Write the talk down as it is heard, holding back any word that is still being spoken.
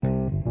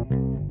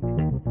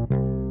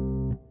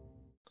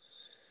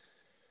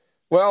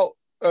Well,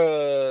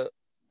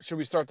 should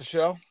we start the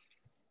show? I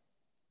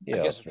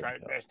Yeah, guess let's try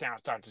it best now.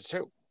 Start the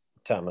show.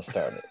 time to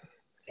start it.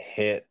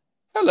 Hit.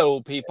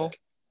 Hello, people.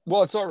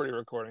 Well, it's already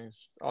recording.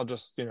 I'll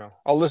just,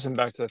 I'll listen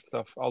back to that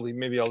stuff.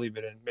 Maybe I'll leave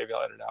it in. Maybe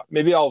I'll edit it out.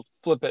 Maybe I'll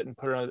flip it and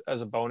put it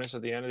as a bonus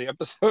at the end of the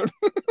episode.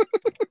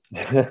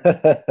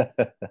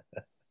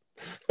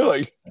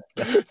 like,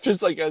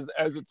 just like as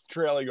it's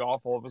trailing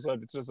off, all of a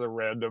sudden it's just a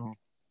random,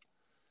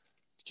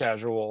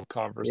 casual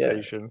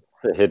conversation.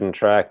 It's a hidden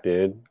track,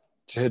 dude.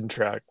 It's a hidden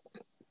track.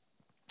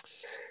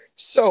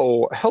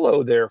 So,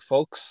 hello there,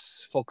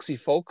 folksy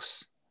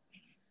folks.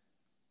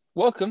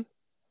 Welcome,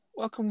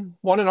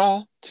 one and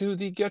all, to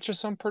the Get You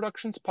Some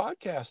Productions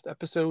podcast,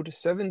 episode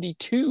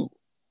 72.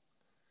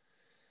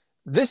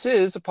 This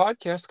is a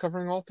podcast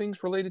covering all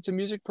things related to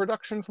music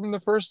production from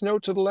the first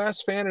note to the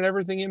last fan and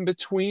everything in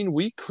between.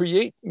 We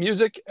create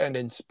music and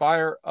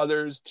inspire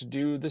others to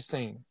do the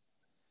same.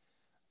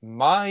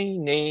 My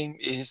name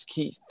is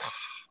Keith.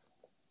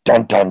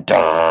 Dun, dun,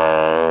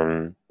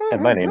 dun.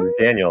 And my name is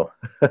Daniel.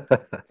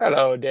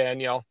 Hello,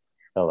 Daniel.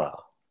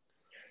 Hello.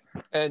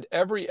 And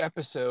every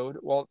episode,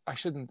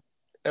 almost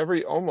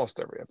every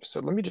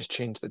episode, let me just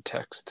change the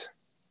text.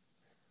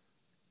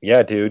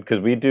 Yeah, dude, because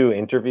we do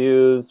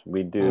interviews,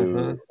 we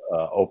do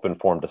open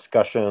forum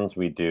discussions,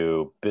 we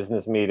do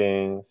business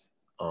meetings,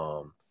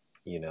 so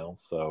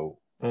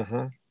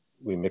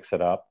we mix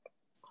it up.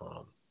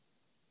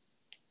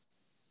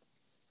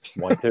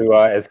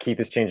 As Keith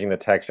is changing the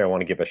text, I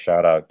want to give a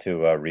shout out to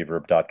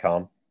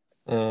reverb.com,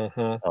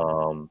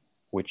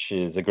 which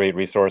is a great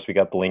resource. We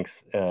got the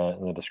links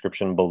in the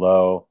description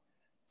below,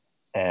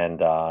 and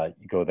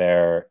you go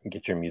there and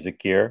get your music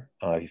gear.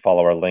 If you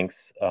follow our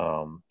links,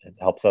 it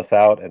helps us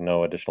out at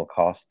no additional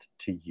cost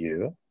to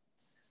you.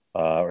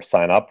 Or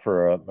sign up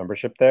for a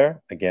membership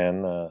there.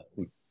 Again,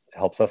 it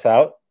helps us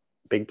out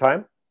big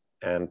time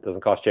and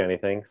doesn't cost you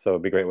anything. So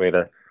it'd be a great way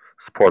to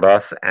support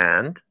us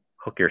and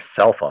hook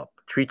yourself up.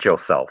 Treat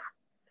yourself.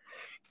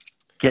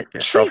 Get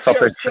yourself. Treat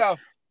yourself.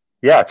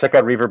 Yeah, check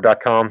out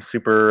reverb.com.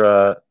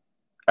 Super.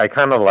 I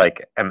kind of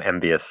am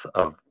envious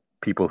of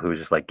people who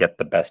just get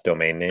the best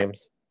domain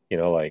names.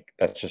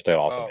 That's just an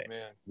awesome name.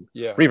 Man.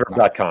 Yeah.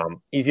 Reverb.com.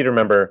 Easy to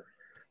remember.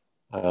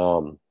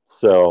 What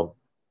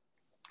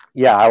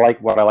I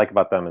like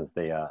about them is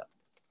they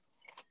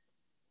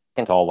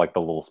it's all the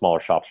little smaller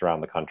shops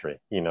around the country,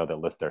 that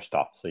list their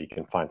stuff, so you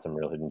can find some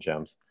real hidden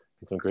gems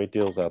and some great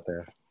deals out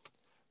there.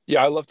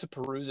 Yeah, I love to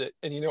peruse it.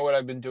 And you know what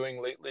I've been doing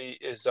lately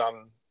is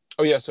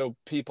so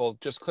people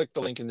just click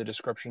the link in the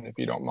description if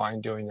you don't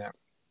mind doing that.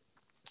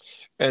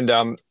 And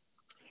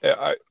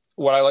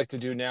what I like to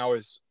do now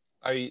is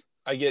I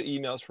get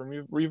emails from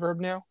Reverb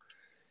now,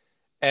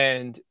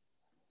 and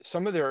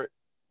some of their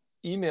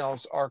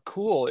emails are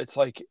cool. It's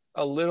like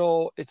a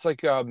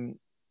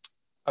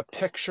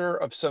picture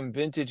of some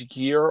vintage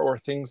gear or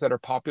things that are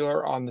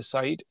popular on the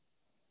site,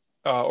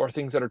 or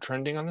things that are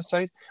trending on the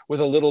site, with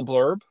a little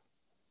blurb.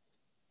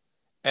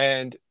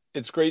 And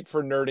it's great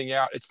for nerding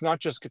out. It's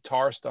not just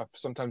guitar stuff.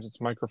 Sometimes it's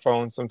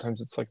microphones.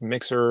 Sometimes it's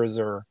mixers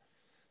or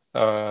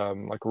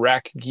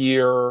rack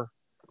gear,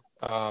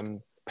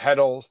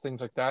 pedals,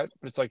 things like that.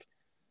 But it's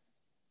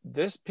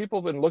people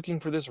have been looking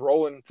for this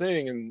Roland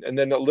thing, and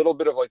then a little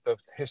bit of the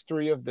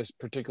history of this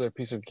particular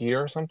piece of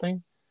gear or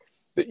something.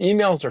 The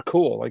emails are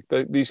cool.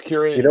 These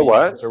curated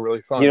emails are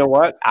really fun. You know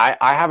what? I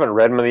haven't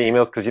read many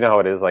emails because you know how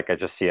it is. I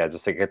just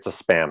think it's a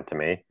spam to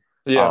me.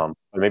 Yeah.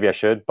 Maybe I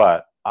should,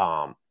 but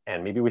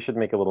and maybe we should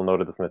make a little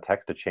note of this in the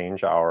text to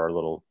change our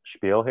little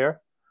spiel here,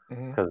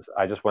 because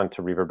I just went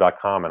to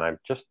reverb.com and I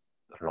don't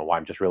know why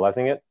I'm just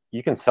realizing it.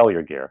 You can sell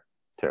your gear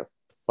too.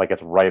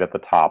 It's right at the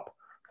top.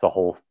 It's a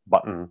whole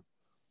button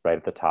right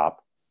at the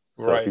top.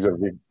 So if you go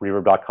to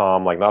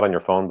reverb.com, not on your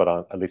phone, but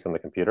at least on the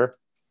computer.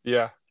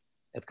 Yeah.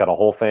 It's got a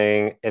whole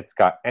thing. It's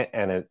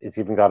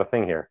even got a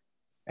thing here.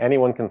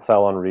 Anyone can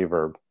sell on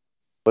Reverb.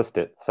 List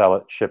it, sell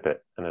it, ship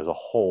it. And there's a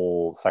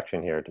whole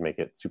section here to make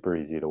it super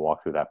easy to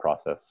walk through that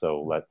process.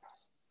 So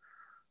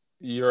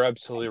You're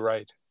absolutely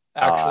right.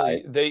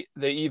 Actually,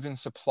 they even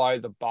supply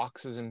the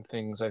boxes and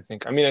things, I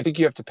think. I think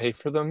you have to pay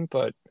for them,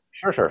 but...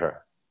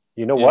 Sure.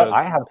 You know what?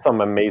 I have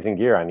some amazing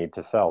gear I need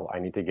to sell. I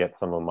need to get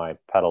some of my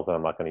pedals that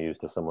I'm not going to use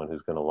to someone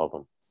who's going to love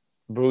them.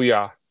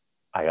 Booyah.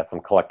 I got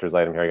some collector's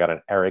item here. I got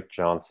an Eric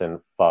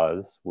Johnson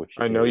fuzz, which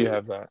I know you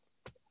have that.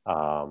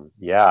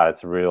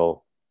 It's a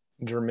real...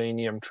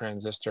 germanium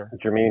transistor.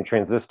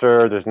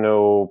 There's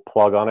no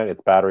plug on it.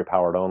 It's battery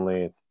powered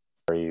only. It's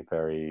very,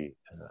 very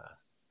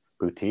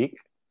boutique.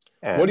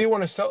 And what do you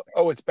want to sell?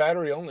 Oh, it's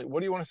battery only. What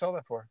do you want to sell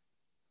that for?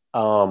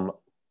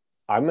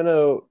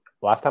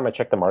 Last time I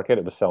checked the market,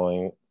 it was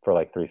selling for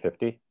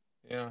 $350.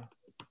 Yeah.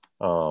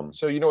 So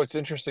what's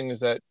interesting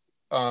is that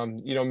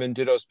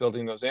Mendito's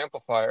building those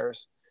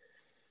amplifiers.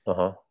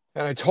 And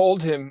I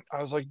told him, I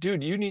was like,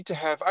 dude, you need to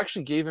have... I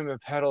actually gave him a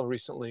pedal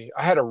recently.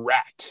 I had a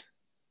Rat.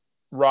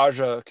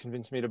 Raja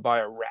convinced me to buy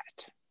a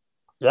Rat.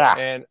 Yeah.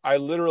 And I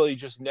literally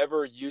just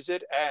never use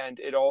it. And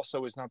it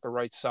also is not the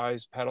right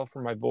size pedal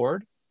for my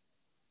board.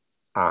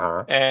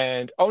 Uh-huh.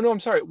 And oh no, I'm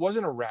sorry, it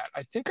wasn't a rat.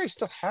 I think I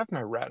still have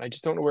my rat. I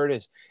just don't know where it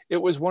is.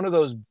 It was one of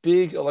those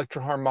big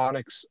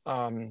electroharmonics,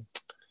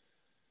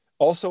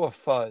 also a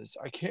fuzz.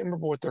 I can't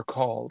remember what they're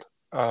called,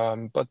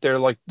 but they're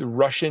like the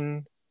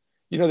Russian.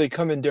 They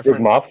come in Big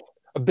different. muff.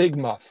 A big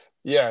muff.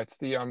 Yeah, it's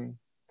the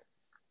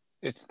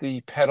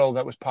pedal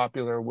that was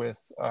popular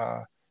with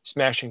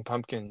Smashing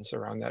Pumpkins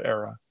around that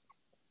era.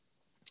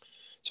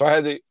 So I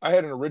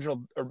had an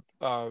original,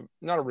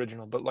 not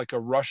original, but like a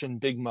Russian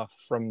big muff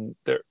from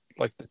the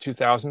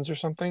 2000s or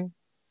something,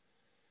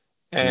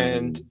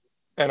 and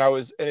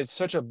Mm. and it's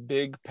such a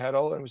big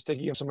pedal and it was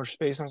taking up so much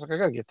space. And I was like, I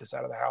gotta get this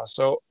out of the house.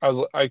 So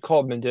I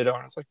called Mendito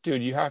and I was like,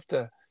 dude,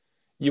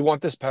 you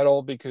want this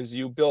pedal because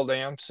you build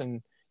amps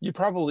and you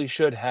probably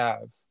should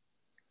have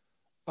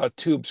a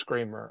tube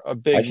screamer, a I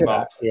big should,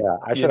 muff,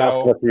 I you should ask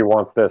him know. if he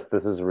wants this.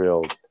 This is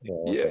real. Yeah,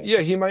 Yeah, okay. yeah,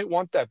 he might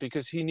want that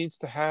because he needs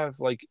to have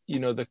like,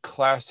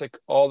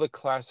 all the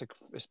classic,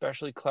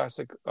 especially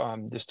classic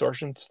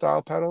distortion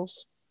style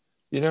pedals,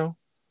 you know,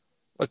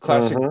 like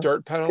classic Mm-hmm.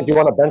 dirt Because you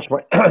want pedals. to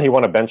benchmark. You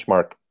want to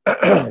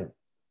benchmark.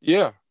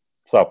 Yeah,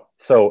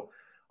 So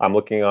I'm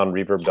looking on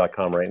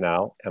reverb.com right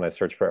now, and I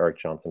search for Eric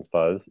Johnson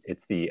fuzz.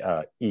 It's the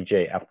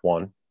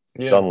EJF1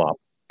 yeah,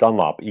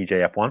 Dunlop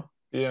EJF1.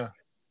 yeah.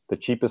 The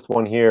cheapest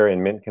one here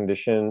in mint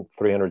condition,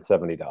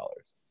 $370.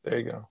 There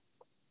you go.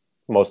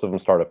 Most of them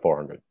start at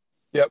 400.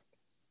 Yep.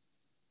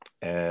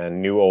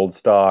 And new old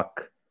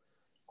stock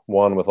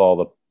one with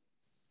all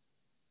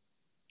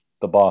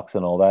the box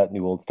and all that,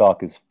 new old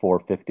stock is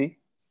 450,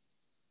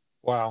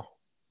 Wow.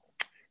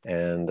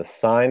 and the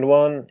signed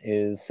one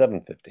is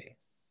 750.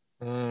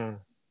 Mm.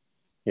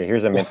 Yeah,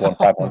 here's a mint one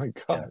Oh 500. my Yeah,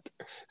 God.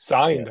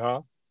 Signed, yeah,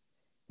 huh?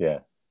 yeah.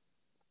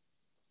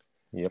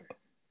 Yep.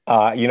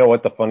 You know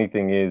what the funny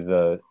thing is?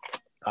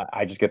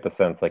 I just get the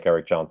sense like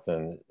Eric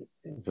Johnson,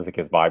 it's just like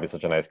his vibe is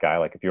such a nice guy.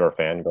 Like if you're a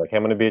fan, you'd be like, "Hey,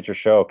 I'm going to be at your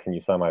show. Can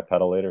you sign my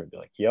pedal later?" And be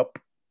like, "Yep,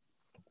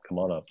 come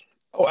on up."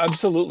 Oh,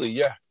 absolutely.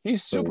 Yeah.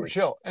 He's super So,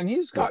 chill. And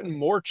he's yeah. gotten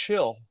more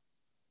chill.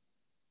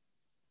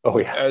 Oh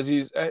Like yeah,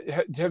 as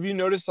have you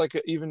noticed like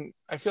even,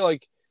 I feel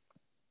like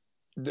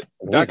he's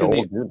back an in the,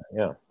 old dude.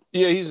 Yeah,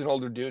 yeah, he's an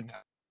older dude.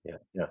 yeah,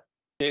 yeah.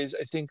 Days,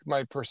 I think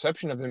my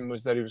perception of him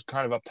was that he was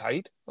kind of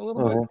uptight a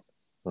little bit.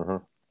 Mm-hmm.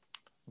 Mm-hmm.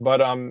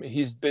 But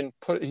he's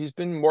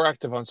been more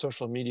active on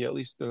social media, at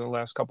least in the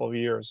last couple of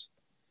years.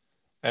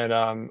 And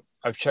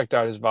I've checked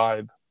out his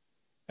vibe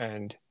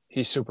and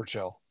he's super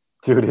chill.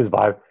 Dude, his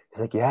vibe.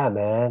 He's like, yeah,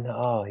 man.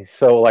 Oh, he's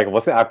so like,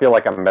 what's it? I feel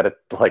like I'm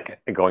like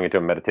going into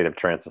a meditative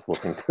trance just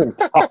listening to him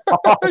talk.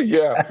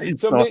 Yeah. He's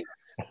So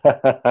so...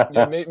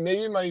 yeah,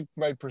 maybe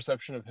my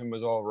perception of him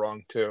was all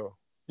wrong too.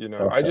 I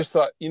Okay. just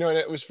thought, and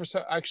it was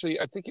actually,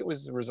 I think it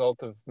was the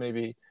result of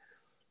maybe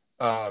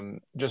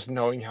just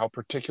knowing how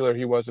particular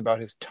he was about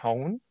his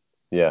tone.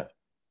 Yeah.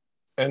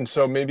 And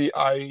so maybe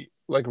I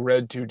like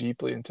read too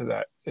deeply into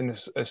that and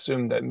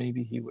assumed that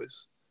maybe he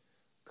was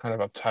kind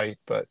of uptight,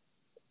 but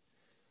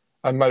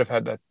I might have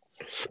had that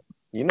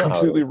You know how it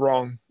completely is.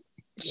 wrong.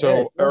 Yeah.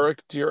 So Eric,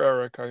 dear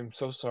Eric, I'm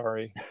so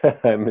sorry.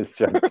 I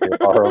misjudged you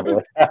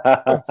horribly.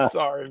 I'm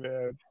sorry,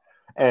 man.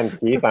 And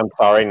Keith, I'm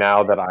sorry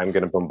now that I'm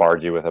going to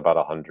bombard you with about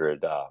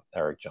 100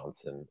 Eric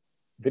Johnson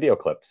video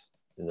clips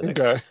in the next.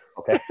 Okay.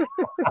 Okay.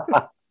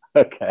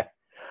 Okay.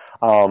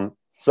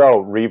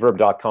 So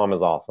reverb.com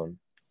is awesome.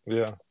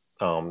 Yeah. This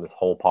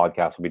whole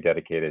podcast will be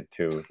dedicated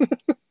to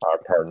our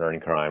partner in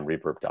crime,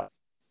 reverb.com.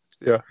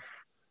 Yeah.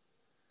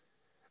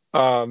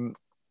 Um,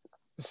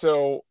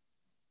 so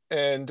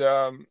and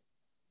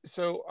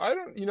so I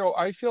don't,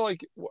 I feel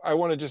like I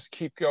want to just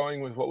keep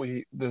going with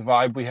the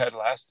vibe we had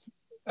last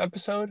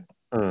episode,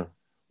 Mm.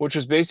 which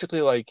was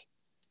basically like,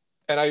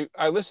 and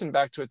I listened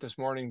back to it this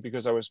morning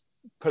because I was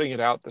putting it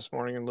out this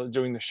morning and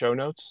doing the show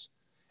notes.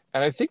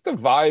 And I think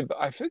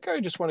I think I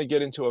just want to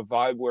get into a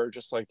vibe where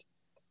just like,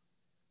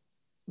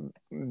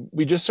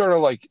 we just sort of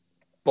like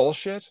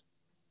bullshit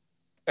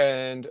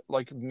and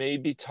like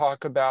maybe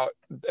talk about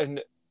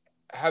and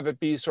have it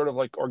be sort of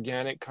like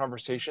organic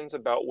conversations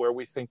about where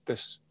we think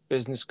this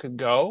business could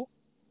go.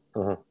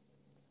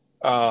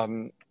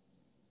 Mm-hmm.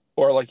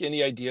 Or like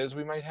any ideas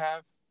we might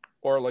have,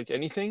 or like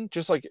anything,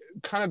 just like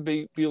kind of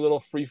be a little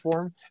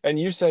freeform. And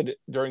you said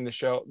during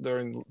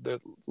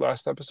the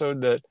last episode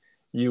that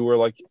you were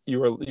like,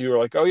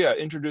 oh yeah,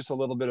 introduce a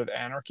little bit of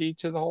anarchy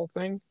to the whole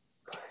thing.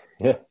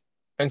 Yeah.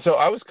 And so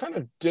I was kind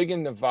of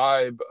digging the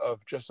vibe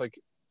of just like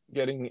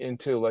getting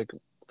into like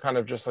kind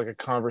of just like a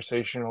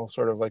conversational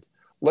sort of like,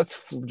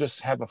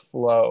 just have a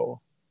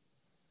flow.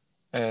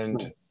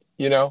 And,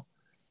 you know,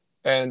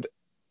 and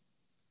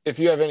if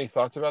you have any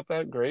thoughts about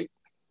that, great.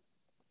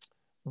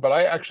 But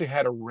I actually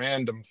had a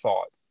random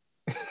thought.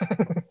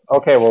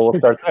 Okay, well, we'll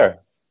start there.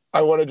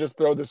 I want to just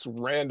throw this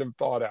random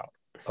thought out.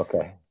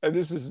 Okay. And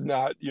this is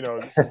not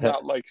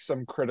like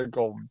some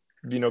critical,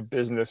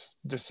 business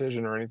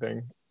decision or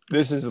anything.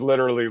 This is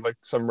literally like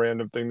some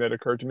random thing that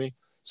occurred to me.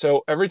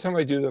 So every time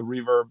I do the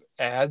Reverb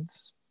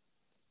ads,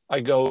 I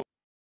go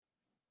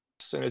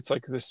and it's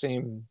like the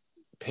same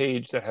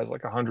page that has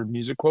like 100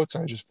 music quotes.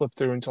 And I just flip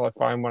through until I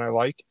find one I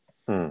like.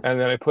 Hmm. And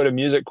then I put a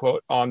music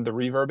quote on the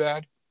Reverb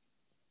ad.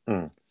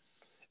 Mm.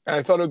 And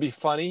I thought it would be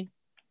funny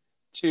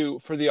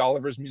for the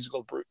Oliver's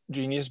Musical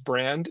Genius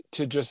brand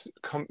to just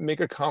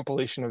make a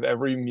compilation of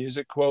every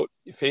music quote,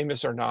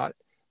 famous or not,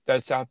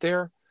 that's out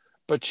there,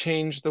 but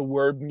change the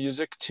word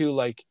music to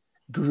like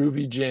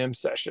groovy jam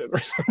session or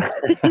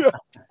something.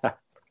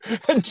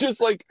 And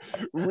just like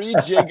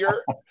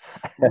rejigger,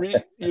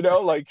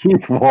 like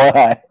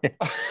Why?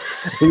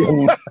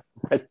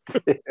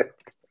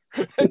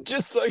 and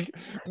just like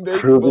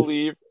make Groovy.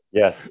 believe,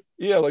 Yes.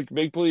 yeah, like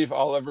make believe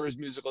Oliver's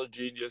Musical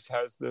Genius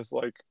has this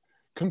like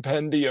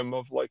compendium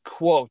of like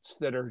quotes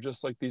that are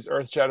just like these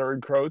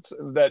earth-shattering quotes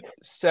that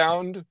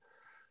sound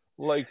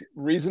like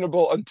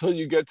reasonable until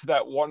you get to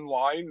that one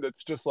line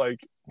that's just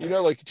like,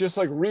 like just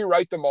like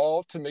rewrite them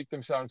all to make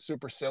them sound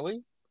super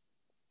silly,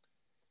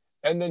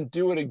 and then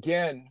do it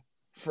again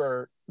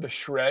for the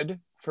shred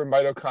for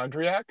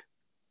mitochondriac.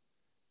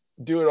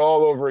 Do it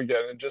all over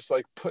again and just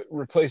like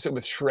replace it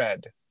with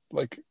shred,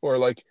 like, or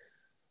like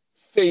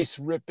face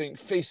ripping,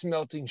 face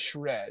melting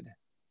shred,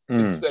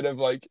 instead of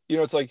like,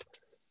 it's like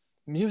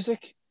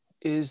music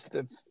is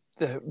the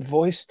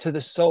voice to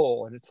the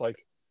soul, and it's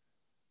like,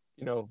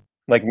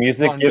 like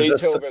music on gives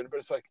us Beethoven, but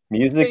it's like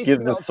music face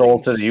gives its soul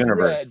melting to the shred.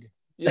 universe.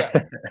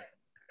 Yeah.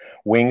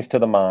 Wings to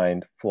the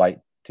mind, flight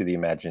to the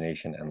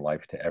imagination, and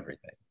life to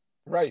everything.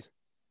 Right.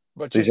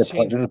 But This just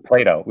change is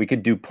Plato. We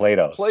could do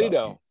Plato.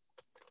 Plato.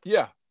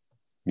 Yeah.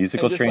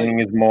 Musical training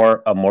is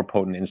a more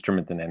potent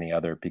instrument than any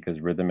other because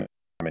rhythm and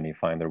harmony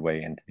find their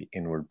way into the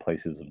inward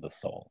places of the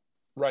soul.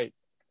 Right.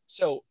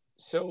 So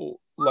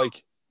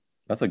like,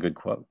 that's a good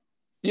quote.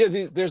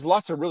 Yeah, there's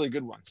lots of really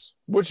good ones.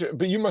 But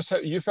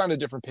you found a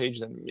different page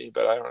than me,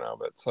 but I don't know.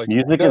 But it's like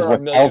music is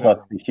what tells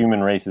us the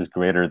human race is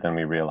greater than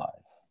we realize.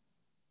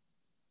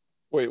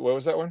 Wait, what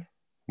was that one?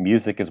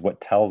 Music is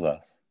what tells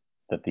us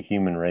that the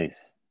human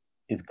race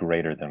is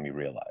greater than we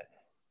realize.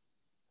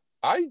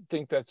 I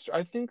think that's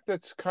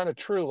kind of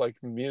true. Like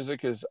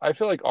music is, I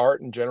feel like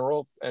art in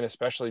general, and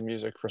especially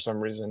music for some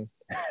reason,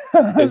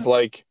 is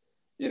like,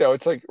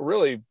 it's like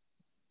really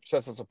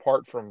sets us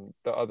apart from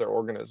the other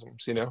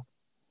organisms,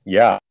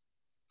 Yeah.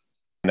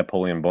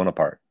 Napoleon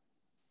Bonaparte.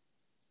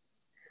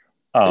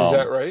 Is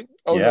that right?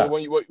 Oh, yeah. No,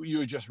 what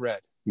you just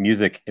read.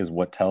 Music is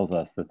what tells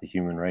us that the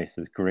human race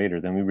is greater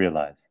than we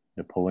realize.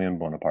 Napoleon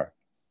Bonaparte.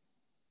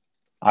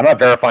 I'm not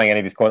verifying any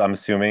of these quotes. I'm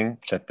assuming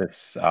that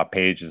this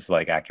page is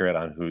like accurate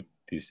on who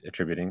he's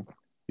attributing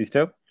these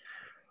to.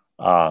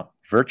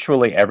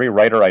 Virtually every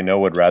writer I know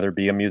would rather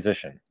be a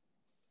musician.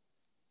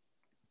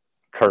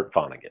 Kurt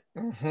Vonnegut.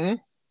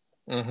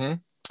 Mm-hmm. Mm-hmm.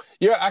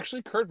 Yeah,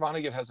 actually, Kurt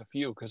Vonnegut has a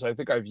few because I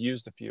think I've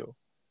used a few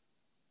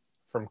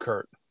from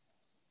Kurt,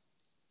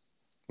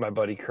 my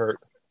buddy Kurt.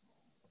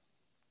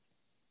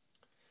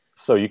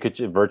 So you could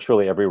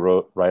virtually every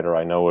writer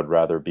I know would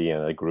rather be in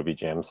a groovy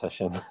jam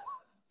session.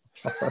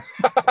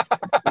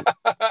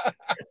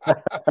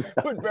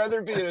 Would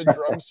rather be in a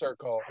drum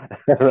circle.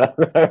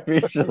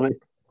 Usually.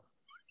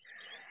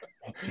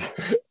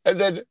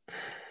 and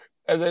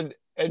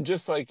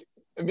just like,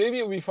 maybe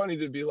it would be funny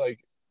to be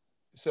like,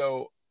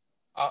 so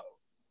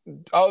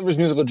Oliver's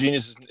Musical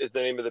Genius is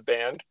the name of the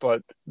band,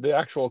 but the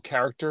actual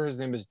character, his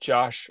name is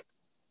Josh,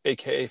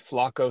 aka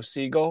Flocko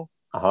Seagull.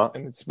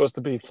 And it's supposed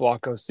to be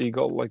Flocko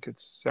Seagull, like it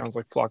sounds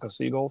like flock of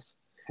seagulls.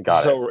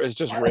 So it's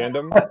just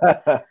random.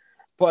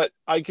 But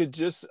I could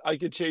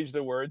change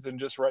the words and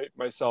just write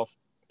myself.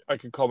 I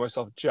could call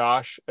myself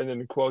Josh, and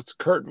then in quotes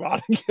Kurt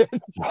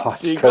Vonnegut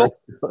Seagull.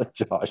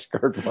 Josh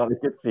Kurt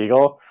Vonnegut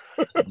Seagull.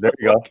 There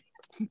you go.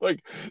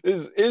 Like,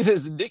 is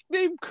his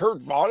nickname Kurt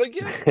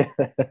Vonnegut?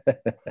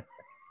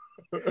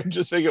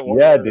 Just make it one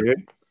word.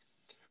 Dude.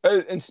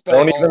 And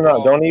spell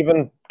don't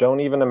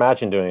even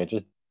imagine doing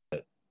it.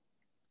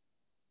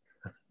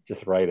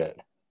 Just write it.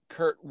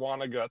 Kurt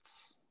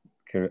Vonneguts.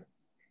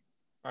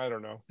 I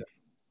don't know.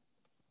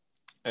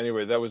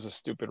 Anyway, that was a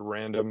stupid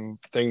random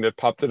thing that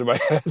popped into my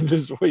head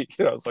this week.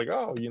 I was like,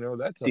 oh,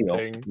 that's a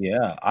thing.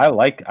 Yeah, I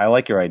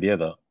like your idea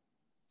though.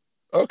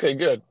 Okay,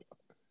 good.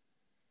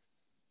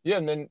 Yeah,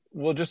 and then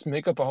we'll just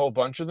make up a whole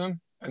bunch of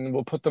them, and then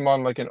we'll put them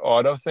on like an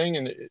auto thing,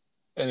 and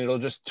it'll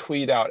just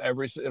tweet out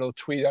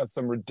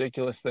some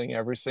ridiculous thing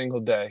every single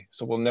day.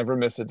 So we'll never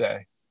miss a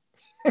day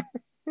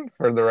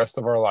for the rest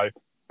of our life.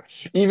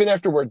 Even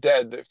after we're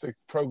dead, if the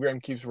program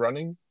keeps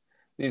running,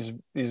 these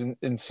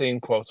insane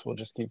quotes will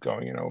just keep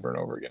going and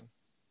over again.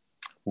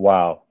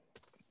 Wow.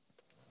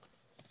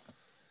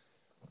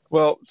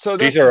 Well, so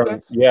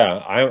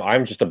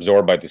I'm just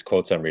absorbed by these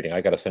quotes I'm reading.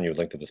 I got to send you a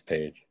link to this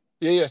page.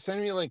 Yeah,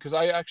 send me a link because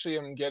I actually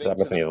am getting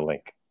to the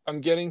link. I'm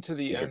getting to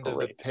the end of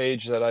the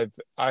page that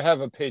I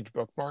have a page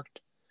bookmarked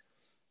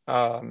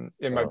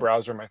in my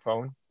browser, my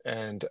phone,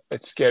 and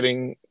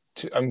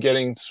I'm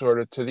getting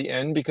sort of to the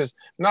end because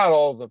not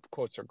all of the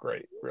quotes are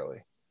great,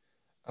 really.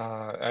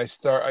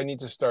 I need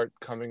to start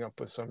coming up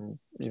with some,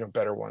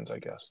 better ones, I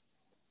guess.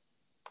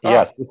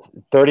 Yes, it's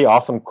 30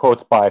 awesome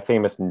quotes by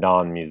famous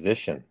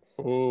non-musicians.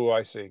 Oh,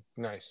 I see.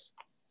 Nice.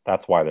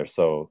 That's why they're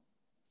so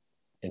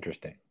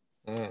interesting.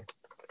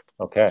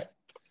 Okay.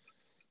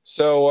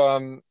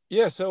 So,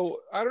 so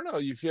I don't know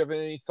if you have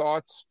any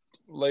thoughts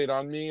lay it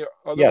on me? Yes,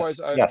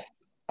 Otherwise, yes,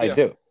 I yeah,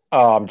 do.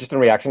 Just in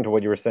reaction to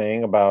what you were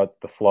saying about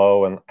the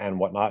flow and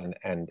whatnot,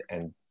 and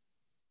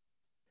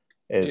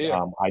is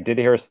yeah, I did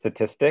hear a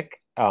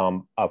statistic.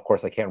 Of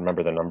course, I can't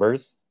remember the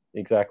numbers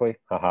exactly.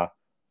 Haha.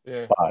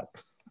 yeah. But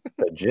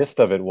the gist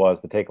of it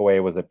was the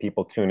takeaway was that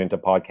people tune into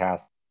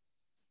podcasts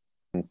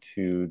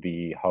to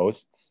the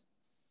hosts,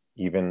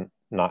 even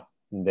not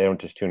they don't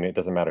just tune in. It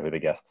doesn't matter who the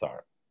guests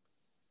are.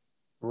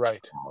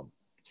 Right.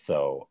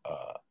 So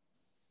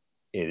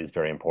it is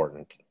very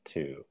important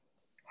to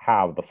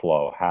have the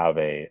flow, have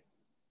a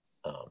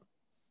um,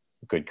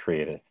 good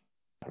creative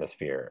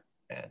atmosphere,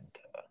 and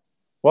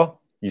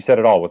well, you said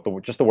it all with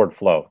just the word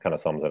flow kind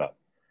of sums it up.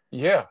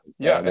 Yeah,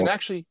 yeah. And Well,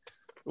 actually,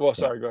 well, yeah.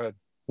 sorry. Go ahead.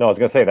 No, I was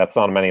gonna say that's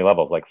on many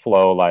levels, like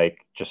flow,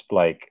 like just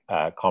like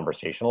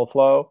conversational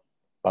flow,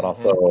 but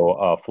also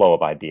Hmm. flow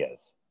of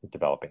ideas,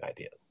 developing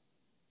ideas.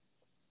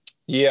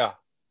 Yeah,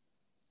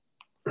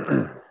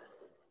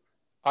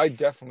 I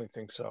definitely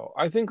think so.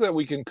 I think that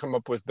we can come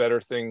up with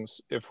better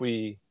things if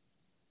we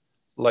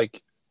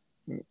like,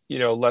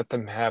 let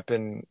them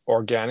happen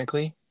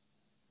organically.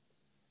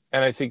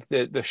 And I think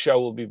that the show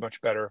will be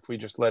much better if we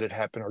just let it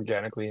happen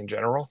organically in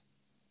general.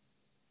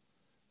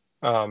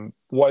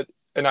 What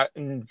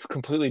and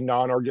completely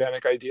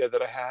non-organic idea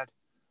that I had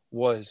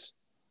was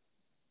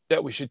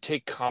that we should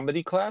take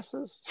comedy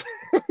classes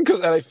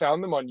because I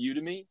found them on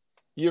Udemy.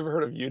 You ever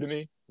heard of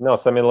Udemy? No,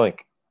 send me the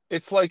link.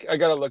 It's like I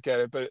gotta look at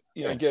it, but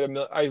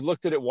Okay. I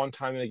looked at it one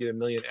time and I get a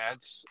million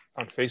ads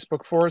on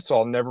Facebook for it, so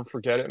I'll never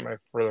forget it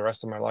for the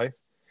rest of my life.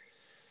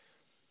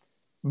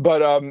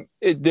 But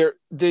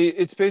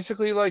it's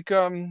basically like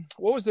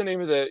what was the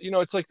name of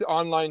it's like the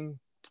online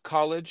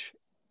college.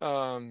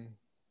 Um,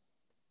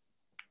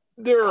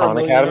 there are a Khan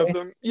million of Academy.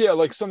 them. Yeah,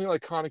 like something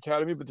like Khan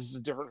Academy, but this is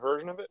a different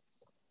version of it,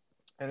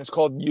 and it's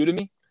called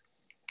Udemy.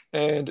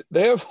 And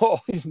they have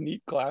all these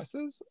neat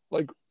classes,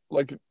 like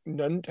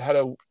how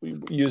to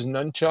use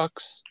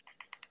nunchucks,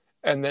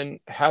 and then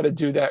how to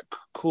do that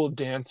cool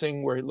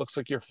dancing where it looks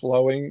like you're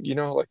flowing.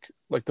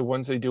 Like the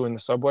ones they do in the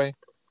subway.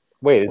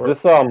 Wait, Or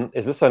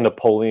is this a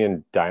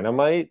Napoleon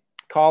Dynamite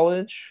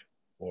college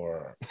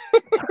or?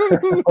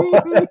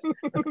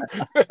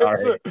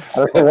 Sorry, I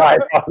don't know why I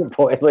thought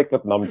Napoleon like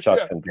with yeah,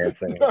 nunchucks and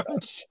dancing.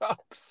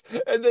 nunchucks,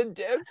 and then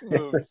dance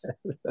moves.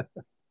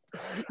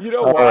 You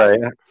know All why? right,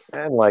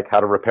 and like how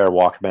to repair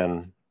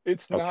Walkman.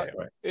 It's Okay, not.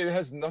 right. It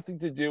has nothing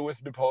to do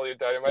with Napoleon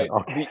Dynamite.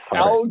 Okay, The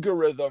sorry.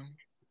 algorithm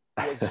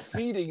was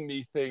feeding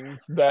me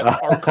things that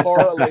are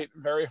correlate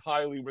very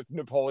highly with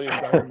Napoleon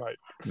Dynamite.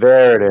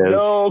 There it is.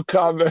 No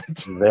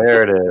comment.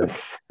 There it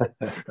is.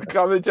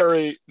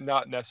 Commentary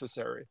not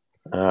necessary.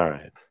 All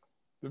right.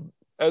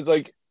 As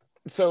like,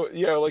 so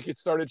yeah, like it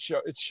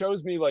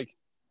shows me like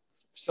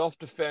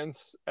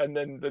self-defense, and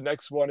then the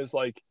next one is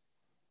like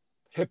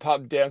hip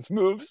hop dance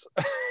moves.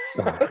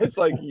 It's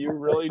like, you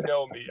really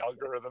know me,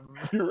 algorithm.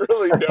 You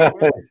really know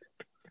me.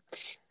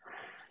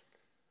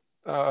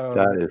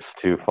 That is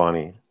too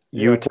funny.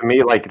 You Yeah. to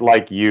me,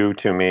 like you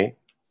to me.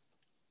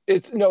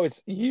 It's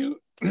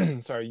you.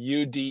 Sorry,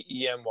 Udemy.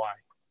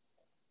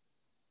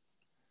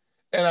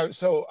 And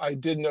I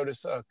did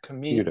notice a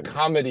You to me.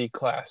 comedy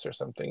class or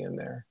something in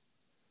there.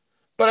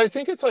 But I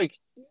think it's like,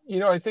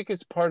 I think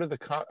it's part of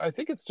I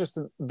think it's just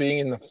being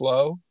in the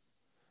flow.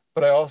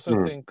 But I also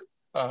Hmm. think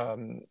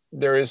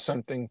there is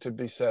something to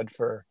be said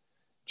for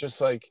just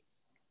like,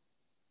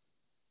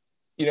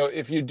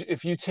 if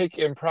you take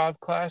improv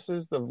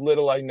classes, the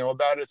little I know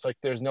about it, it's like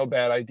there's no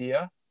bad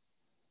idea.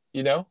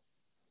 You know,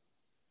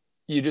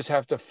 you just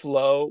have to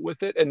flow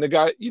with it. And the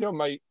guy,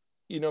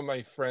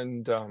 my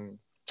friend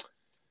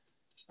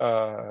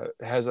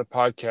has a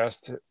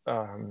podcast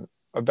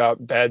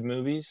about bad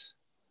movies,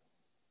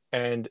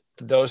 and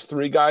those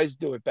three guys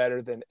do it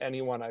better than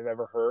anyone I've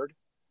ever heard,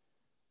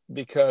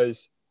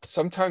 because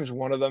sometimes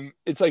one of them,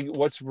 it's like,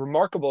 what's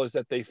remarkable is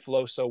that they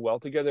flow so well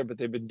together, but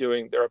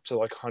they're up to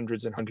like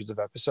hundreds and hundreds of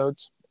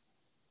episodes.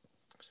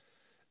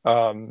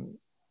 And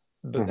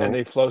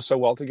they flow so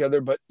well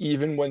together, but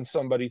even when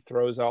somebody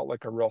throws out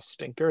like a real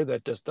stinker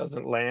that just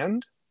doesn't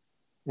land,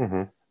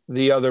 Mm-hmm.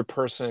 the other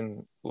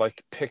person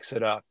like picks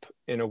it up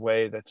in a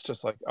way that's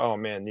just like, oh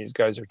man, these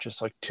guys are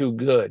just like too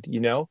good,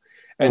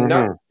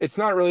 and it's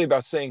not really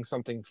about saying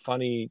something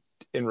funny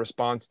in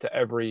response to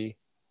every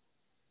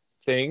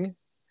thing,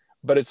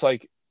 but it's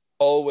like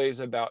always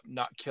about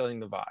not killing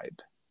the vibe,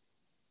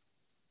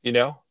 you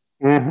know?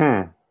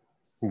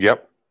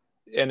 Yep.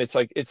 And it's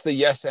like, it's the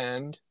yes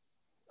and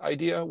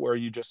idea where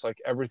you just like,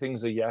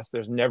 everything's a yes.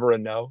 There's never a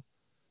no,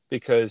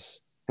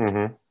 because,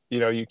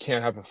 you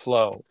can't have a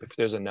flow if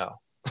there's a no,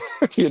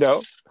 like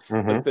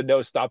the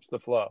no stops the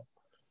flow.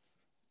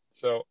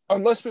 So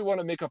unless we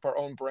want to make up our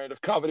own brand of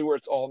comedy where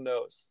it's all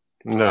no's.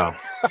 No.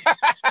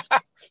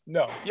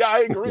 No. Yeah, I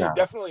agree. No.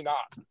 Definitely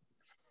not.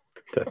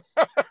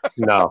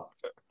 No.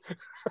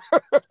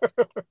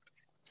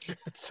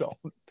 So,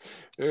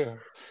 yeah.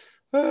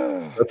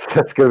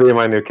 That's gonna be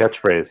my new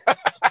catchphrase.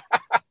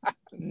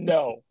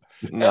 No.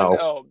 No.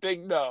 No.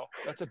 Big no.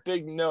 That's a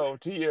big no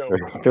to you.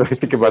 Really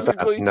think about that.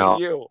 Specifically No.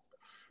 to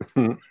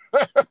you.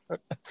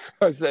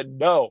 I said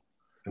no.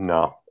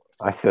 No.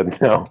 I said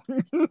no.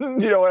 You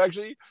know what?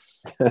 Actually,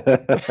 you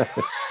know,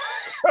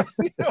 it'd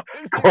be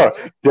really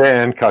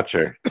Dan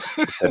Kutcher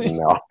said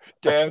no.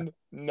 Dan,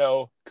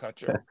 no,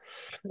 Kutcher.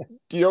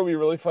 Do you know what would be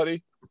really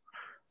funny?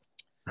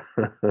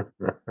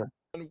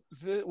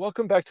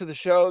 Welcome back to the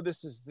show.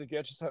 This is the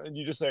Get You, and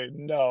you just say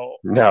no.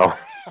 No.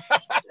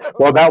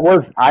 Well, that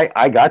was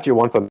I got you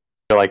once on.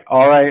 You're like,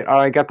 all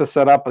right, got the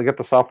setup, I got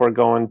the software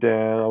going,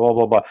 Dan, blah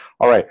blah blah.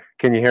 All right,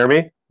 can you hear me?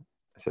 I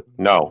said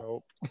no.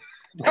 Nope.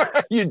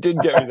 You did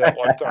get me that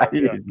one time.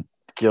 Yeah,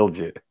 Killed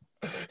you.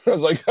 I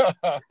was like, ha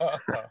ha ha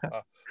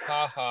ha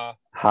Ha ha.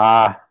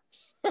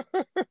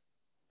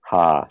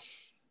 ha.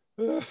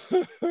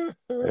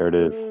 There it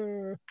is.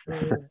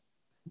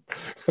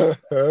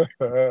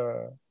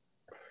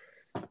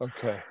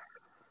 Okay.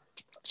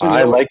 So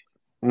I like.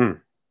 Mm.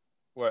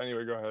 Well,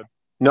 anyway, go ahead.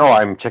 No,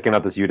 I'm checking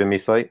out this Udemy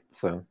site.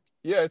 So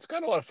Yeah, it's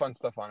got a lot of fun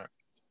stuff on it.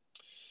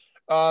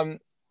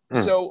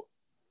 So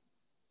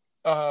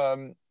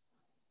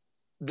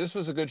this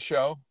was a good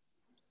show.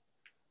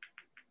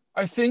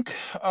 I think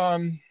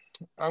I'm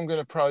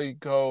gonna probably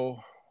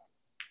go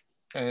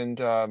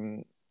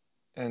and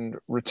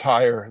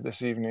retire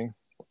this evening.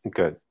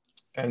 Good.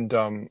 And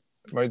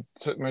my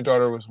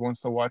daughter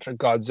wants to watch a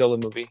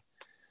Godzilla movie.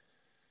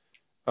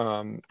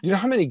 You know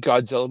how many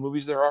Godzilla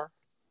movies there are?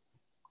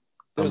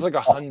 There's like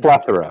 100.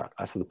 Plethora.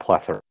 I said the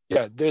plethora.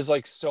 Yeah, there's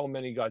like so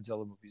many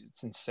Godzilla movies.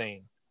 It's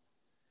insane.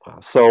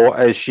 So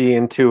is she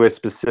into a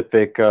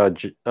specific? No,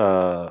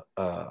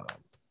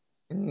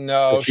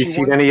 Has she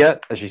seen any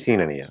yet? Has she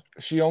seen any yet?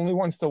 She only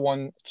wants the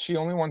one. She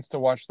only wants to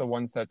watch the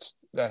ones that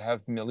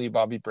have Millie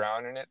Bobby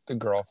Brown in it, the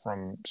girl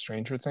from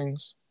Stranger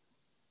Things.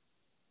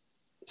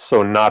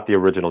 So not the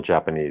original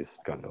Japanese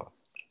Godzilla.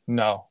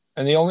 No,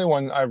 and the only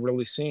one I've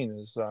really seen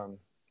is the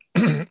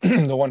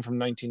one from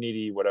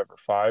 1980, whatever,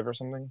 5 or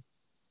something.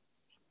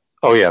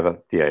 Oh yeah,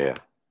 yeah.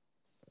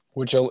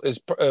 Which is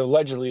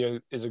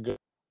allegedly is a good.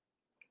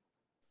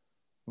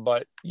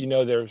 But you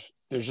know, there's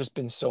just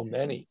been so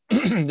many.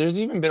 There's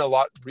even been a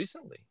lot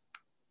recently.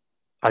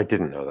 I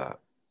didn't know that.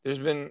 There's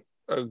been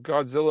a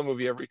Godzilla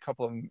movie every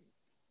couple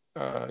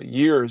of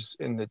years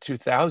in the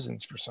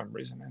 2000s for some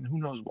reason, and who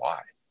knows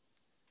why.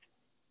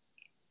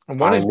 And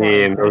those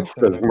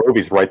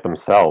movies write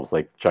themselves.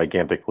 Like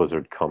Gigantic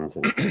Lizard comes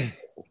and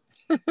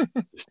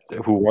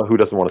who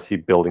doesn't want to see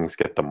buildings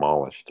get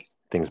demolished,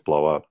 things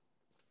blow up?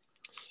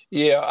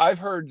 Yeah, I've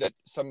heard that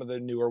some of the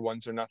newer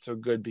ones are not so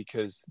good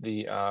because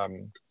the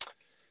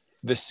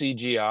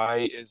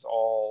CGI is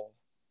all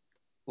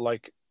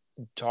like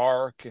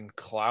dark and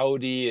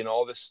cloudy and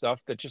all this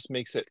stuff that just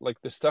makes it like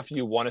the stuff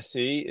you want to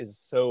see is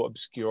so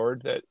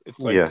obscured that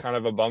it's like kind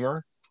of a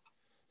bummer.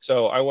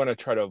 So I want to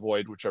try to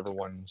avoid whichever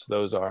ones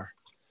those are.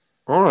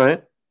 All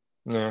right.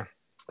 Yeah.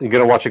 You're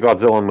gonna watch a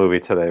Godzilla movie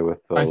today with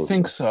those? I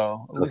think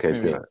so. At least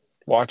maybe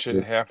watch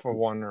it half of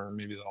one or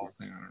maybe the whole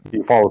thing. Do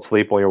you fall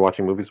asleep while you're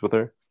watching movies with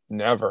her?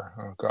 Never.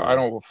 Oh God, I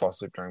don't fall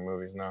asleep during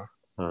movies now.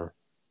 Huh.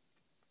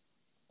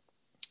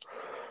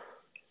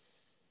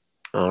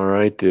 All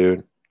right,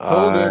 dude.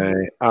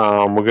 We're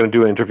gonna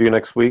do an interview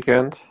next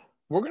weekend.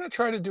 We're gonna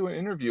try to do an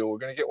interview. We're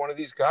gonna get one of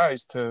these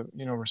guys to,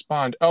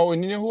 respond. Oh,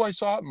 and you know who I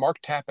saw? Mark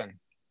Tappan.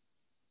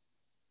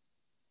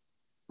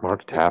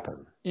 Mark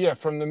Tappan. Yeah,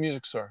 from the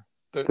music store.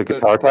 The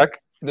guitar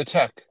tech? The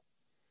tech.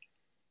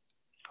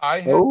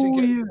 I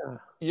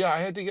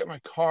had to get my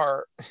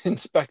car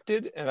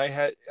inspected, and I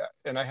have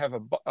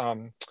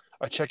a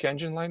check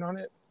engine light on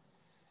it,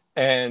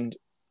 and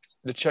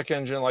the check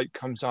engine light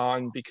comes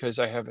on because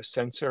I have a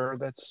sensor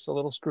that's a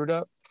little screwed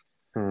up.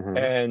 Mm-hmm.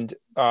 And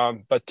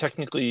but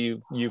technically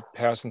you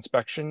pass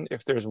inspection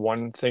if there's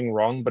one thing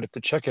wrong, but if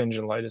the check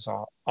engine light is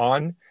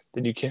on,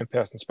 then you can't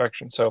pass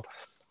inspection. So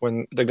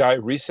when the guy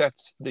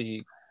resets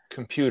the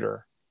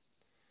computer,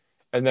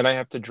 and then I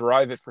have to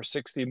drive it for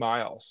 60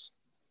 miles.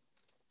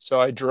 So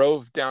I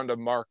drove down to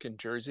Mark in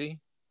Jersey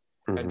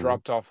and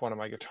dropped off one of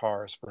my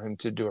guitars for him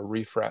to do a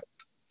refret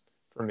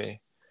for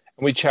me.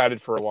 And we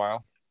chatted for a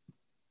while.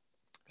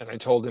 And I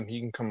told him he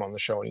can come on the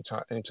show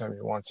anytime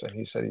he wants, and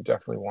he said he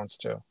definitely wants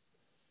to.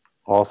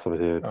 Awesome,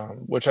 dude.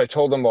 Which I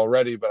told him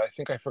already, but I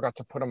think I forgot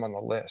to put him on the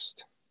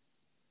list.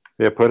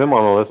 Yeah, put him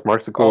on the list.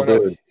 Mark's a cool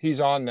dude.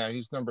 He's on there.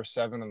 He's number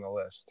 7 on the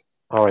list.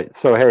 All right.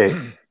 So, hey,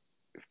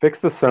 fix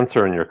the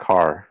sensor in your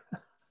car.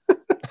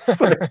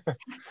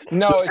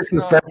 No, it's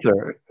not.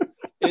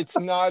 It's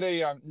not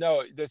a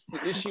no. The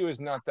issue is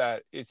not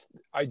that.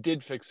 I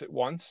did fix it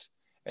once,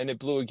 and it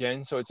blew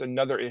again, so it's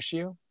another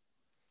issue.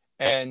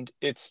 And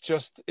it's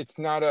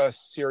not a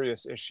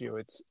serious issue.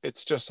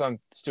 It's just some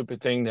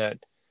stupid thing that,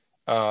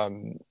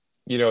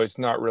 it's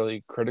not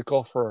really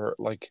critical for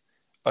like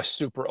a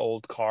super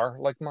old car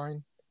like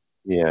mine.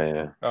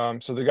 Yeah.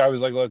 So the guy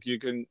was like, look,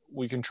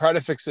 we can try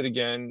to fix it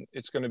again.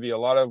 It's going to be a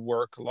lot of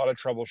work, a lot of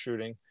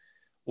troubleshooting.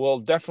 We'll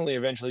definitely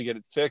eventually get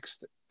it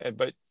fixed,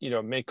 but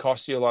it may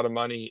cost you a lot of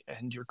money,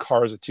 and your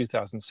car is a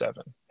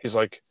 2007. He's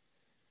like,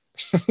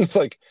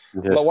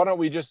 well, why don't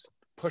we just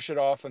push it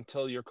off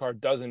until your car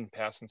doesn't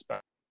pass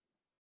inspection?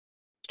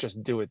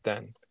 Just do it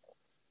then.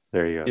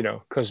 There you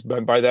go. Because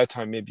by that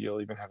time maybe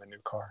you'll even have a new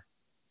car.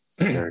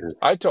 There it is.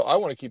 I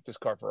want to keep this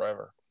car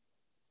forever.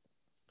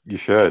 You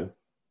should.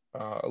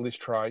 At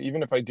least try.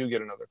 Even if I do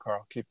get another car,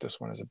 I'll keep this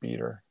one as a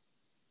beater.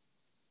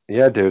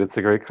 Yeah, dude, it's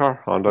a great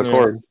car. Honda Yeah.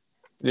 Accord.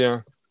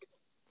 Yeah.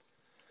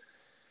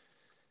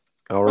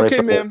 All right, Okay,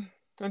 buddy. man.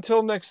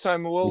 Until next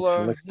time, we'll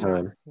Until next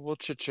time. we'll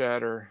chit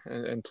chat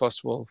and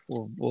plus we'll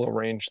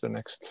arrange the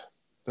next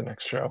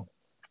show.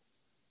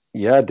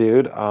 Yeah,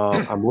 dude.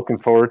 I'm looking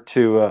forward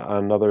to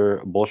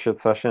another bullshit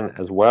session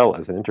as well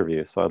as an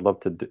interview. So I'd love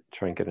to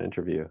try and get an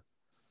interview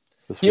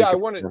this Yeah, week. I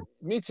wanted.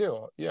 Me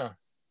too. Yeah.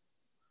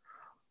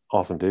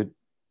 Awesome, dude.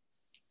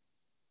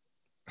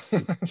 I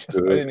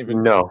didn't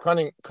even No.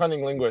 cunning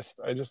linguist.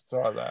 I just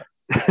saw that.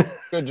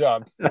 Good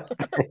job.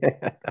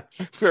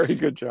 Very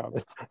good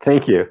job.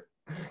 Thank you.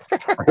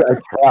 I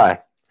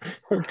try.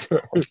 Okay.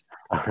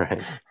 All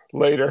right.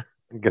 Later.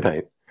 Good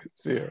night.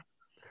 See you.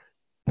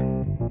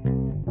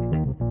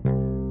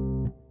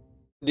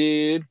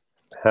 Dude,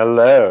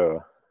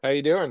 Hello. how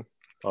you doing?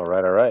 All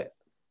right. All right.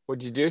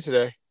 What'd you do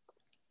today?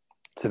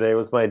 Today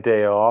was my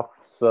day off,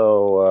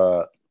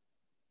 so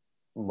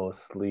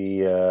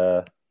mostly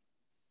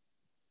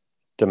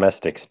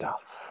domestic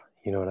stuff.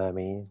 You know what I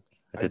mean?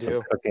 I did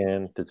some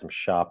cooking, did some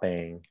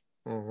shopping,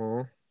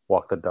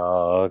 walked the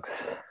dogs,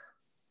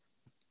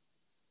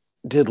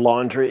 did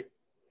laundry.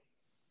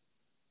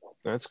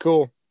 That's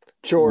cool.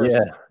 Chores.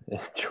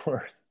 Yeah,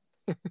 chores.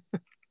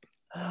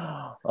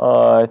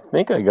 I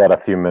think I got a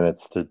few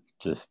minutes to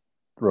just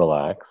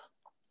relax,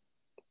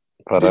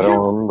 but I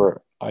don't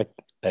remember. I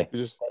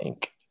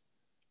think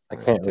I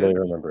can't really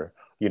remember.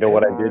 You know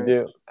what I did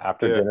do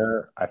after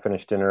dinner? I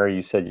finished dinner.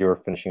 You said you were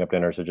finishing up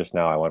dinner, so just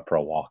now I went for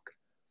a walk.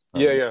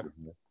 Yeah.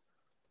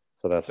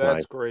 So that's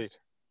nice. Great.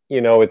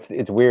 You know,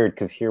 it's weird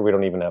because here we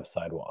don't even have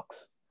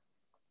sidewalks.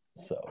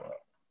 So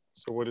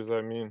what does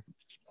that mean?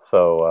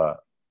 So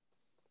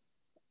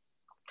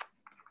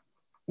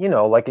you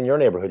know, like in your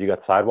neighborhood, you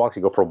got sidewalks.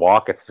 You go for a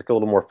walk. It's like a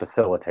little more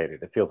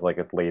facilitated. It feels like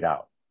it's laid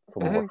out. It's a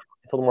little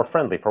more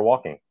friendly for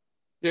walking.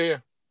 Yeah.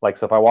 Like,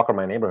 so if I walk in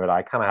my neighborhood,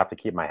 I kind of have to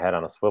keep my head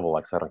on a swivel,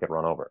 like, so I don't get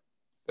run over.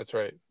 That's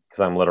right.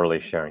 Because I'm literally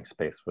sharing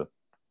space with,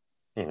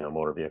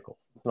 motor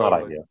vehicles. It's not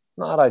ideal.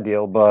 Not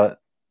ideal, but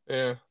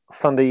yeah.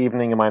 Sunday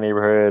evening in my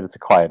neighborhood, it's a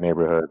quiet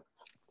neighborhood.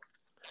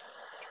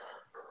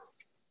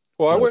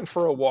 Well, I went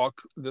for a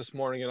walk this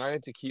morning, and I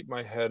had to keep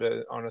my head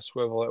on a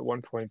swivel at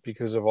one point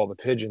because of all the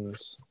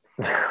pigeons.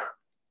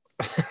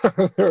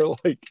 They're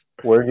like,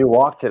 where'd you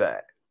walk today?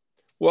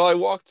 Well, I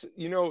walked,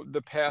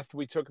 the path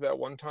we took that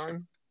one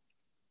time.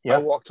 Yeah. I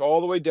walked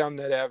all the way down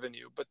that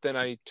avenue, but then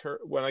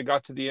when I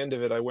got to the end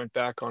of it, I went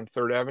back on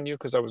 3rd Avenue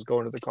because I was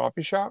going to the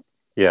coffee shop.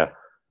 Yeah.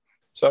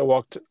 So I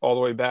walked all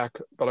the way back,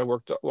 but I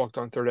walked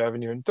on 3rd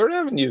Avenue, and 3rd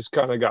Avenue's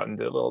kind of gotten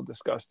a little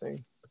disgusting.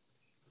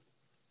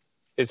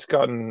 It's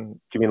gotten. Do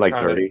you mean like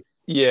dirty?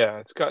 Yeah,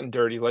 it's gotten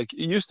dirty. Like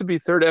it used to be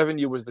 3rd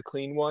Avenue was the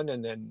clean one,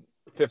 and then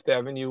 5th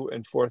Avenue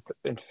and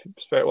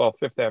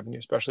 5th Avenue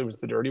especially was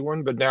the dirty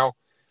one, but now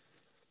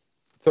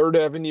 3rd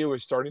Avenue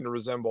is starting to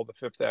resemble the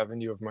 5th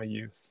Avenue of my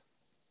youth.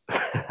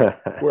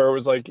 Where it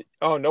was like,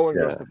 oh, no one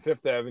goes to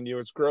 5th Avenue.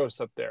 It's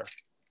gross up there.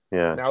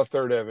 Yeah. Now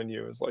 3rd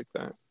Avenue is like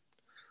that.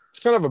 It's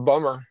kind of a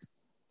bummer.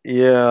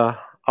 Yeah.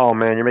 Oh,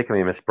 man, you're making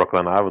me miss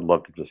Brooklyn. I would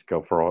love to just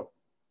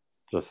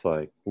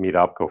meet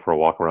up, go for a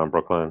walk around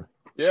Brooklyn.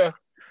 Yeah.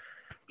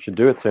 Should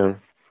do it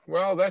soon.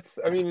 Well, it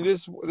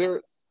is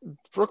there.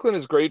 Brooklyn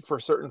is great for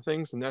certain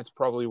things, and that's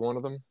probably one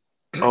of them.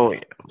 Oh,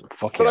 yeah.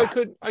 Fuck yeah.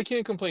 But I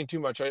can't complain too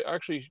much. I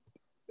actually,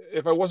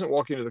 if I wasn't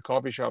walking to the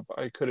coffee shop,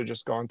 I could have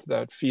just gone to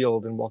that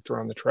field and walked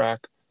around the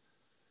track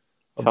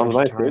a bunch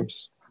of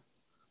times.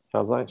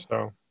 Sounds nice.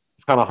 So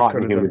it's kind of hot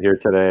and humid here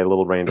today. A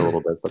little rained a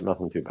little bit, but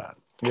nothing too bad.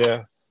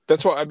 Yeah,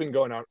 that's why I've been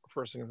going out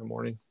first thing in the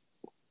morning,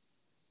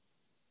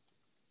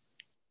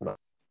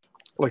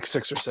 like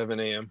 6 or 7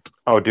 a.m.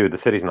 Oh, dude, the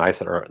city's nice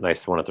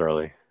when it's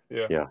early.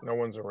 Yeah, no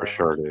one's around. For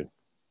sure, dude.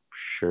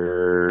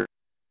 Sure.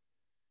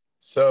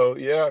 So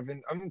yeah,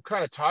 I'm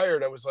kind of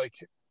tired. I was like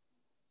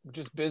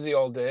just busy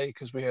all day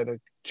because we had a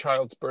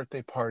child's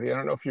birthday party. I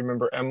don't know if you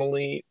remember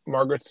Emily,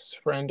 Margaret's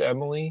friend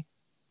Emily.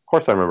 Of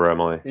course I remember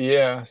Emily.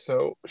 Yeah,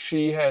 so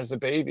she has a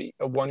baby,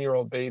 a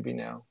 1-year-old baby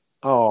now.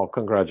 Oh,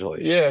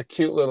 congratulations. Yeah,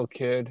 cute little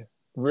kid.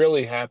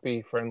 Really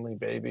happy, friendly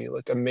baby.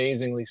 Like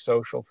amazingly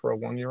social for a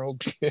 1-year-old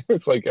kid.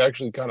 It's like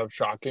actually kind of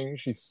shocking.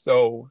 She's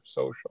so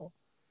social.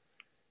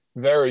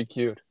 Very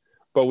cute.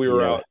 But we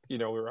were out, we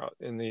were out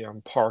in the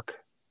park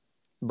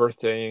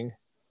birthdaying.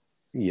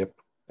 Yep.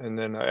 And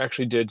then I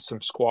actually did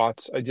some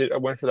squats. I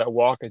went for that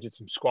walk. I did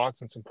some squats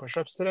and some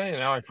push-ups today, and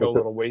now I feel a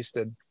little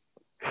wasted.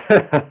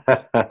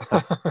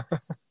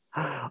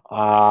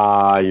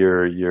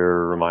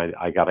 You're reminded.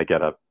 I gotta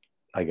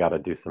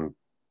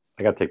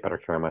take better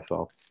care of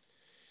myself.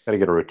 Gotta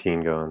get a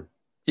routine going.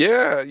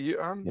 Yeah,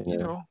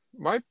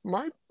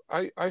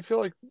 I feel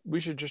like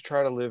we should just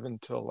try to live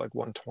until like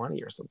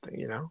 120 or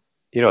something,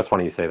 It's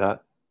funny you say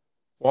that.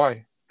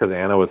 Why? Because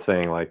Anna was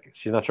saying like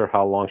she's not sure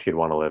how long she'd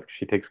want to live.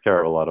 She takes care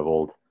of a lot of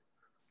old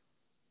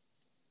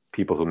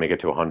people who make it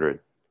to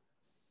 100.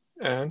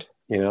 And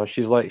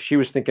she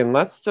was thinking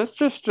that's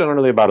just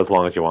generally about as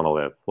long as you want to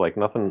live. Like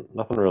nothing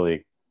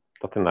really,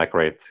 nothing that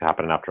great's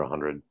happening after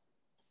 100.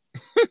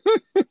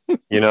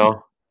 You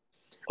know,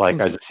 like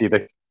I just see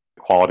the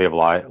quality of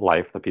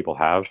life that people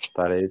have at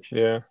that age.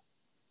 yeah.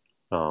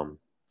 Um,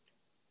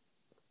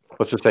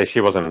 let's just say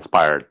she wasn't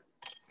inspired.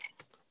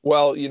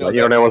 Well, It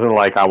wasn't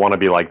like I want to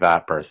be like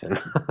that person.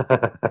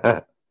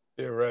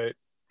 you're right.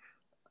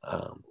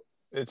 um,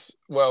 It's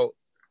well,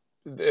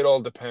 it all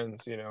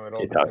depends, it all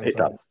it depends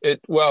on does,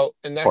 it. Well,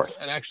 of course.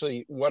 and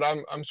actually what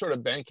I'm sort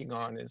of banking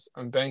on is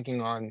I'm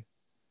banking on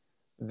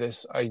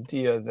this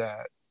idea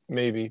that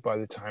maybe by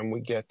the time we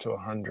get to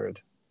 100,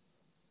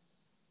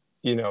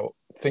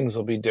 things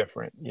will be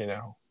different.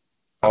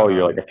 Oh,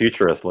 you're like Um, a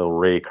futurist, little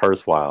Ray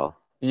Kurzweil.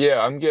 yeah,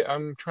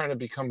 I'm trying to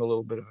become a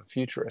little bit of a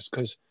futurist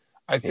because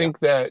I Yeah. think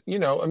that,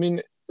 I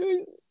mean,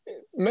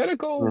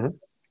 medical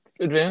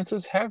Mm-hmm.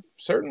 advances have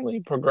certainly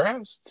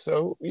progressed.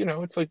 So,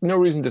 it's like no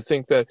reason to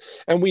think that,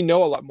 and we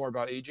know a lot more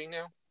about aging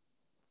now.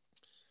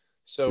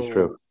 It's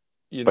true.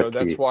 So, But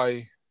that's Keith,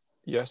 why,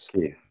 yes.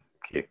 Keith,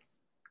 Keith.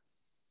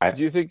 I,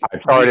 Do you think, I'm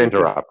do you sorry to think that,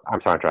 interrupt.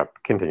 I'm sorry to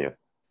interrupt. Continue.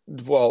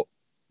 well,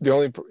 the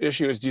only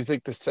issue is, do you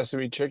think the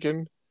sesame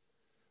chicken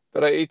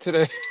that I ate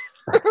today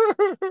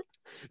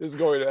is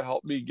going to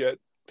help me get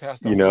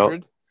past You know,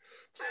 100?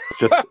 it's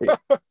just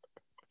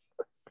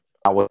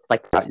I was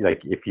like that.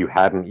 Like if you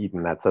hadn't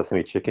eaten that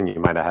sesame chicken, you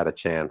might have had a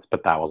chance.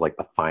 But that was like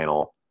the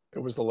final It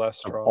was the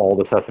last of straw. all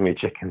the sesame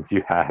chickens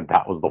you had.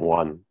 That was the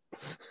one.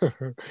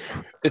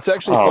 It's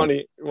actually Um,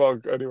 funny. Well,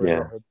 anyway, go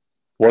yeah. ahead.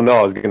 Well, no,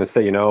 I was gonna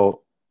say,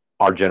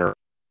 our generation,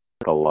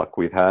 the luck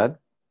we've had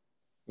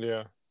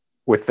Yeah.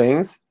 with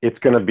things, it's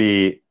gonna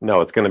be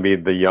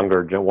the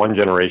younger one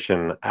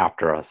generation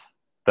after us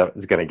that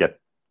is gonna get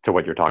to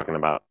what you're talking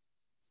about.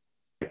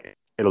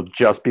 It'll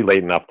just be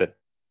late enough that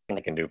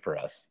they can do for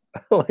us.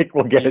 Like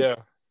we'll get it,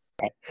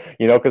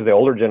 Yeah. because the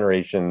older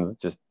generations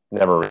just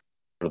never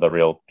were the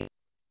real.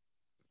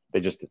 They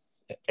just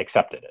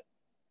accepted it.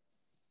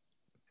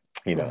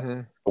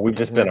 Mm-hmm. But we've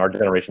just Mm-hmm. been our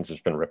generation's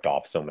just been ripped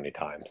off so many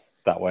times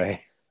that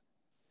way,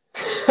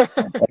 like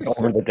so,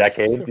 over the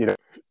decades. so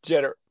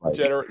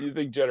Like you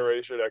think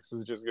Generation X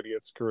is just gonna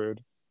get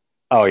screwed?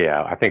 oh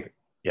yeah, I think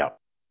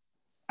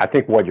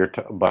what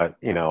but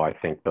I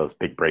think those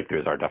big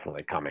breakthroughs are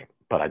definitely coming.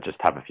 But I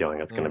just have a feeling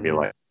it's going to be Mm-hmm.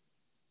 like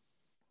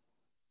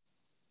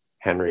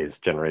Henry's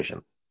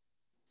generation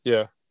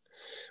Yeah.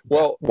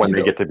 Well, when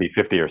they get to be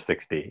 50 or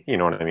 60. You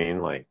know what I mean?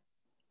 Like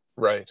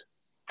right.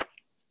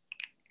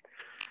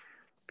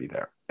 be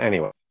there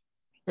anyway.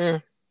 Yeah.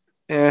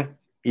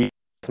 Eat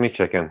me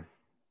chicken.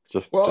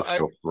 Well, Just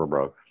go for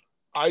broke.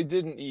 I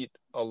didn't eat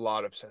a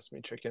lot of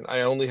sesame chicken.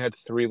 I only had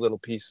 3 little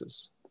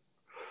pieces,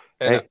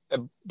 and Hey,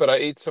 but I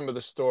ate some of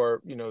the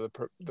store,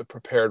 the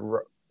prepared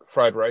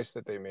fried rice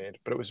that they made,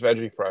 but it was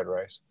veggie fried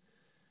rice,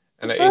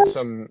 and I ate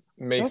some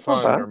Mei that's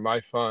not Fun bad. or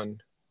My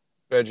Fun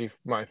veggie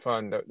My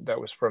Fun that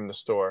was from the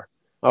store.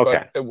 But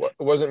Okay. it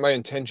wasn't my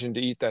intention to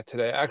eat that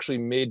today. I actually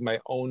made my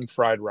own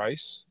fried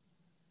rice,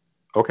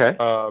 Okay.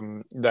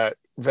 that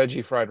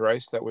veggie fried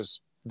rice that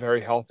was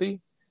very healthy,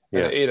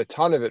 and I Yeah. ate a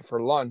ton of it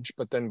for lunch.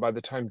 But then by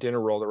the time dinner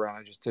rolled around,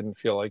 I just didn't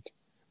feel like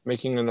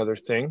making another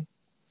thing.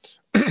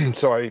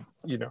 So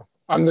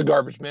I'm the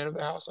garbage man of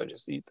the house. I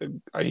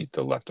eat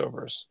the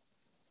leftovers.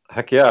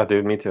 Heck yeah,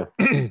 dude. Me too.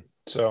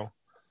 So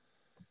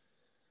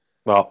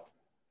Well,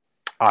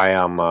 I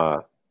am,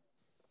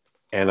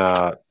 and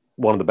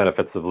one of the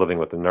benefits of living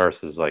with a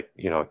nurse is like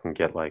I can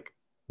get like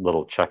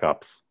little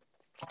checkups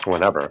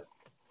whenever.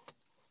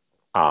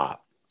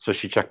 So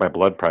she checked my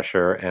blood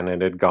pressure and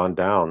it had gone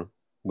down,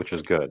 which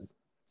is good.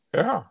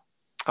 yeah,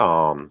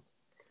 Um,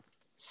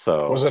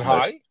 was so it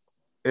high?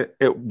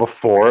 it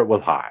before it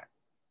was high.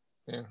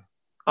 Yeah,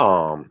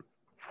 Um,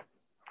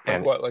 like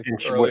and what? Like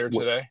and she earlier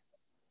today?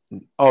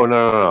 oh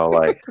no,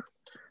 like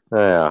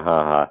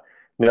yeah,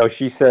 no,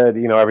 she said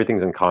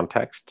everything's in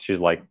context. She's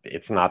like,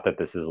 it's not that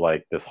this is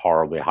like this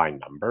horribly high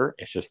number.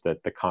 It's just that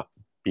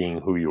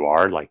being who you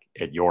are, like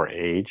at your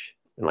age,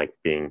 and like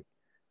being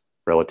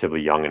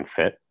relatively young and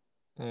fit,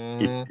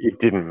 Mm-hmm. it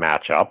didn't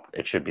match up.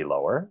 It should be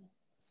lower.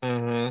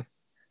 Mm-hmm.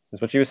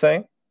 Is what she was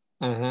saying.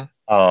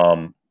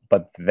 Mm-hmm.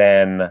 But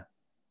then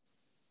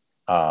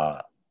uh,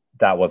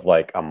 that was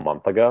like a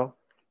month ago.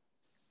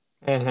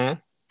 Mm-hmm.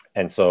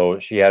 And so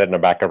she had it in the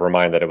back of her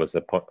mind that it was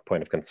a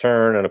point of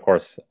concern. And of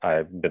course,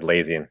 I've been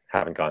lazy and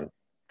haven't gone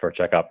for a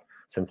checkup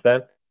since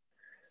then.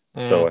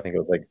 So Mm. I think it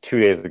was like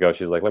 2 days ago.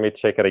 She's like, let me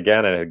check it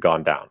again. And it had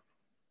gone down.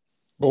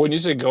 But when you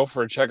say go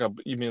for a checkup,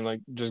 you mean like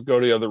just go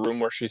to the other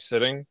room where she's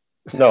sitting?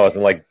 No, it's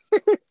like,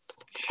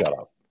 shut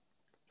up.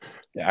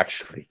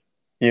 Actually,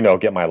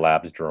 get my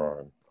labs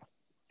drawn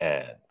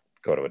and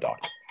go to a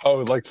doctor. Oh,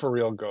 like for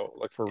real,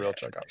 like for real Yeah.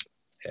 checkup.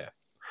 Yeah.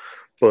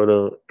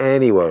 But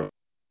anyway,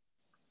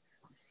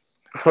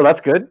 so that's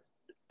good.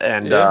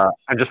 And Yeah.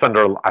 I'm just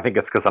I think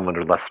it's because I'm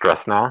under less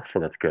stress now. So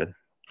that's good.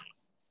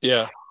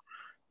 Yeah.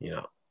 You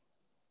know.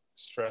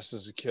 Stress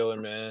is a killer,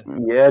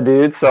 man. Yeah,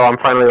 dude. So I'm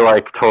finally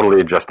like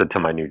totally adjusted to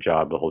my new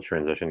job, the whole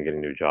transition, getting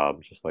a new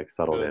job, just like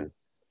settled Good. in.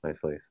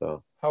 nicely.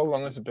 So How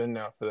long has it been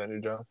now for that new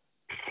job?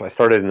 I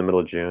started in the middle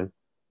of June.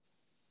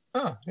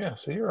 Oh, yeah.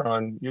 So you're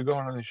going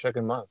on the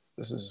second month.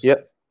 This is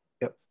Yep.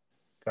 Yep.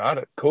 got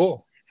it.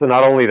 Cool. So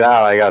not only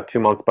that, I got 2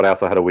 months, but I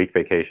also had a week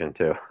vacation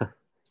too.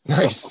 So,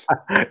 Nice.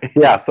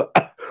 yeah. So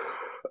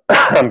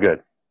I'm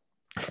good.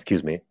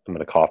 Excuse me. I'm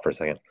gonna cough for a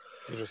second.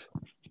 You just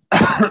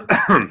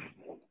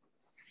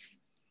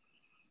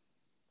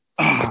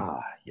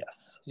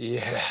Yes.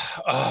 yeah.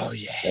 Oh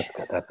yeah. That's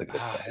good. That's the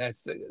good stuff.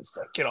 That's the good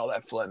stuff. Get all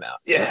that phlegm out.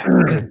 Yeah.